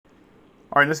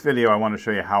Alright, in this video I want to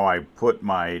show you how I put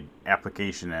my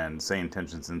application and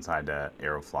SayIntentions inside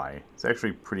Aerofly. It's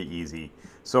actually pretty easy.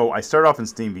 So I start off in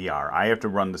SteamVR. I have to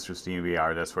run this through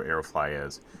SteamVR, that's where Aerofly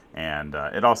is. And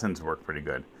it all seems to work pretty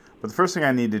good. But the first thing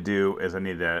I need to do is I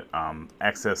need to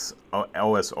access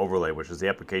OS Overlay, which is the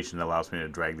application that allows me to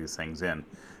drag these things in.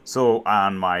 So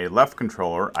on my left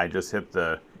controller, I just hit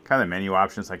the kind of menu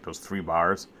options, like those 3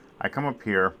 bars. I come up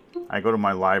here, I go to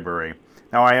my library.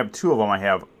 Now I have 2 of them. I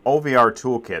have OVR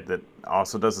Toolkit that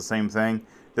also does the same thing.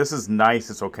 This is nice,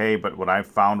 it's okay, but what I've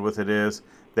found with it is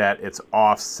that it's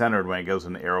off-centered when it goes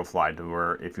into Aerofly, to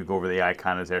where if you go over the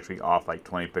icon, it's actually off like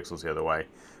 20 pixels the other way.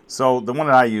 So the one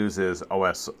that I use is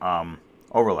OS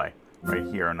Overlay right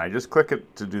here, and I just click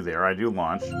it to do there. I do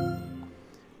launch.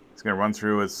 It's going to run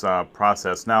through its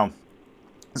process. Now,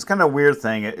 it's kind of a weird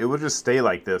thing. It will just stay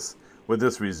like this with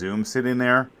this resume sitting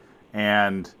there,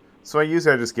 and so I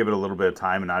just give it a little bit of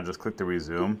time, and I'll just click the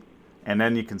resume. And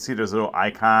then you can see there's a little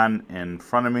icon in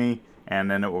front of me, and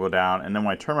then it will go down. And then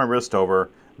when I turn my wrist over,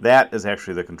 that is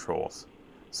actually the controls.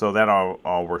 So that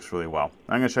all works really well.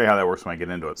 I'm going to show you how that works when I get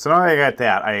into it. So now I got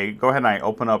that, I go ahead and I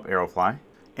open up Aerofly.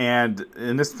 And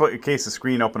in this case, the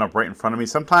screen opened up right in front of me.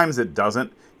 Sometimes it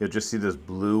doesn't. You'll just see this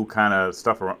blue kind of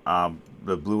stuff,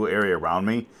 the blue area around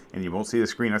me, and you won't see the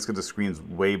screen. That's because the screen's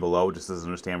way below, just doesn't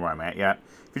understand where I'm at yet.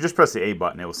 If you just press the A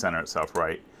button, it will center itself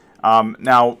right.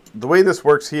 Now, the way this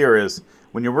works here is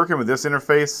when you're working with this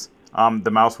interface,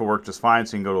 the mouse will work just fine.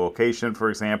 So you can go to location, for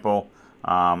example.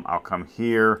 I'll come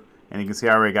here, and you can see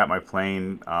I already got my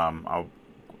plane.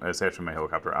 It's actually my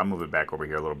helicopter. I'll move it back over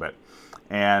here a little bit.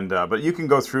 And but you can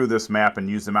go through this map and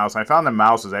use the mouse. I found the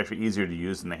mouse is actually easier to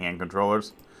use than the hand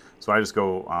controllers. So I just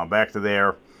go back to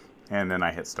there, and then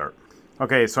I hit start.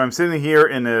 Okay, so I'm sitting here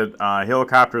in the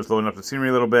helicopters, loading up the scenery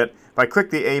a little bit. If I click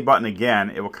the A button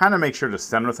again, it will kind of make sure to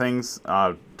center things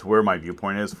to where my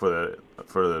viewpoint is for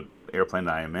the airplane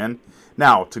that I am in.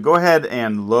 Now, to go ahead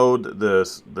and load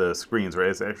the screens, right,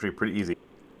 it's actually pretty easy.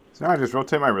 So now I just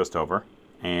rotate my wrist over,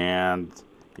 and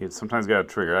it's sometimes got a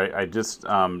trigger. I just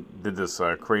did this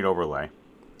create overlay.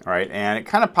 All right, and it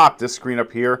kind of popped this screen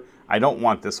up here. I don't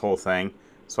want this whole thing,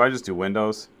 so I just do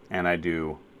Windows, and I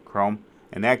do Chrome.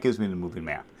 And that gives me the moving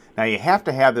map. Now you have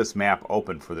to have this map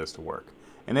open for this to work.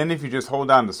 And then if you just hold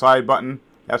down the side button,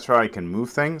 that's where I can move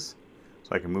things.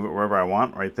 So I can move it wherever I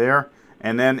want, right there.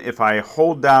 And then if I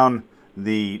hold down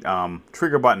the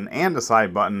trigger button and the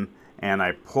side button, and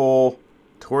I pull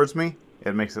towards me,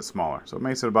 it makes it smaller. So it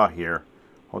makes it about here.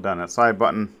 Hold down that side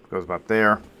button, goes about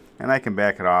there, and I can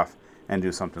back it off and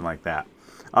do something like that.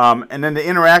 And then to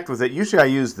interact with it, usually I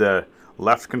use the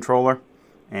left controller,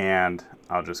 and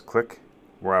I'll just click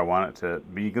where I want it to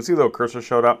be. You can see the little cursor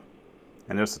showed up,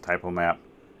 and there's the typo map,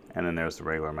 and then there's the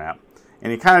regular map.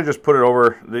 And you kind of just put it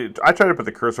over. I try to put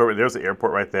the cursor over. There's the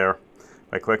airport right there.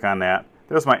 If I click on that,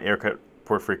 there's my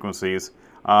airport frequencies.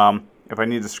 If I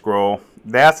need to scroll,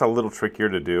 that's a little trickier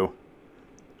to do.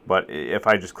 But if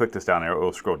I just click this down there, it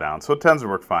will scroll down. So it tends to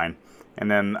work fine. And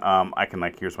then I can,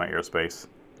 like, here's my airspace,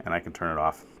 and I can turn it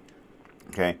off.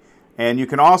 Okay. And you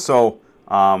can also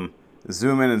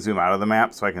zoom in and zoom out of the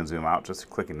map, so I can zoom out just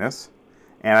clicking this.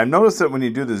 And I've noticed that when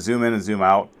you do the zoom in and zoom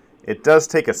out, it does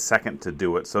take a second to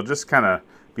do it, so just kind of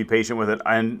be patient with it.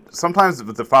 And sometimes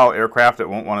with the follow aircraft, it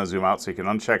won't want to zoom out, so you can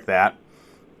uncheck that,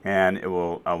 and it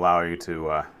will allow you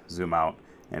to zoom out,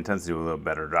 and it tends to do a little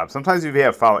better job. Sometimes if you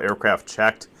have follow aircraft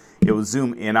checked, it will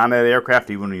zoom in on that aircraft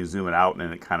even when you zoom it out,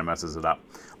 and it kind of messes it up.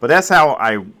 But that's how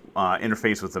I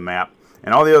interface with the map.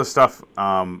 And all the other stuff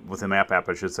with the map app,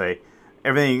 I should say,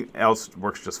 everything else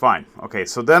works just fine. Okay,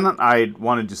 so then I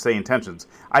wanted to SayIntentions.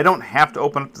 I don't have to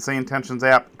open up the SayIntentions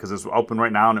app because it's open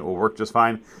right now and it will work just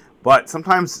fine. But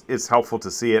sometimes it's helpful to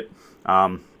see it.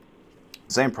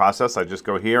 Same process. I just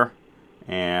go here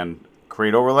and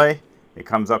create overlay. It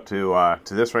comes up to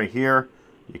this right here.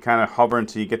 You kind of hover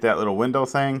until you get that little window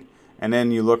thing, and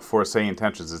then you look for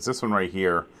SayIntentions. It's this one right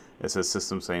here. It says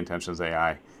System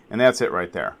SayIntentions.AI, and that's it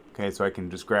right there. Okay, so I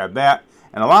can just grab that.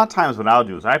 And a lot of times what I'll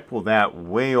do is I pull that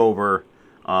way over,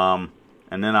 and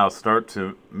then I'll start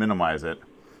to minimize it.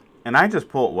 And I just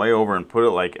pull it way over and put it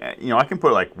like, you know, I can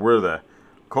put it like where the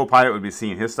co-pilot would be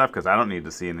seeing his stuff, because I don't need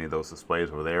to see any of those displays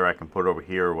over there. I can put it over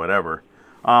here or whatever.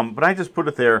 But I just put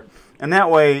it there, and that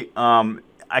way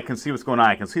I can see what's going on.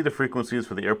 I can see the frequencies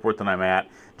for the airport that I'm at,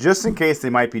 just in case they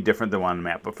might be different than one on the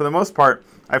map. But for the most part,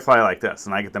 I fly like this,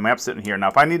 and I get the map sitting here. Now,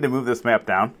 if I need to move this map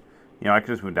down, you know, I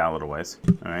can just move down a little ways.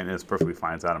 All right, and it's perfectly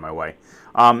fine. It's out of my way.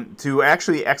 To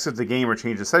actually exit the game or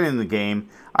change the setting in the game,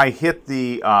 I hit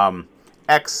the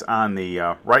X on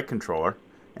the right controller,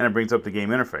 and it brings up the game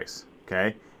interface.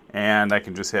 Okay, and I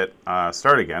can just hit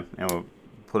start again, and we'll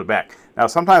put it back. Now,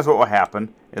 sometimes what will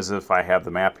happen is if I have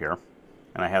the map here,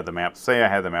 and I have the map, say I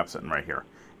have the map sitting right here,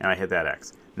 and I hit that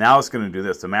X. Now it's going to do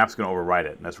this. The map's going to overwrite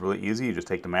it, and that's really easy. You just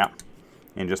take the map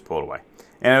and just pull it away.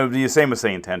 And it would be the same as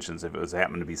SayIntentions. If it was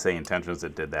happened to be SayIntentions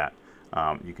that did that,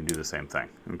 you can do the same thing.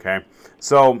 Okay,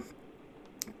 so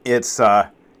it's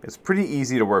pretty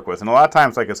easy to work with. And a lot of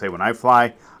times, like I say, when I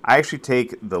fly, I actually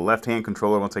take the left-hand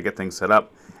controller once I get things set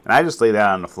up, and I just lay that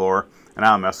on the floor, and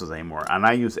I don't mess with it anymore. And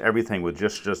I use everything with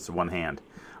just one hand.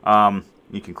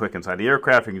 You can click inside the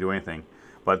aircraft, you can do anything,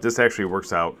 but this actually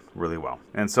works out really well.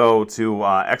 And so to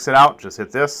exit out, just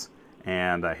hit this,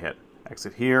 and I hit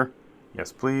exit here.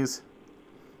 Yes, please.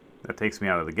 That takes me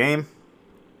out of the game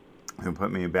and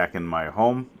put me back in my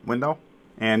home window.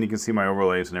 And you can see my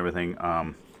overlays and everything.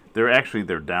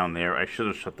 They're down there. I should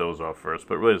have shut those off first,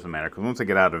 but it really doesn't matter because once I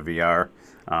get out of VR,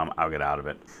 I'll get out of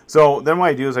it. So then what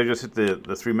I do is I just hit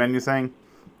the 3 menu thing,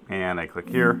 and I click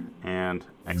here and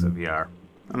exit VR,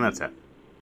 and that's it.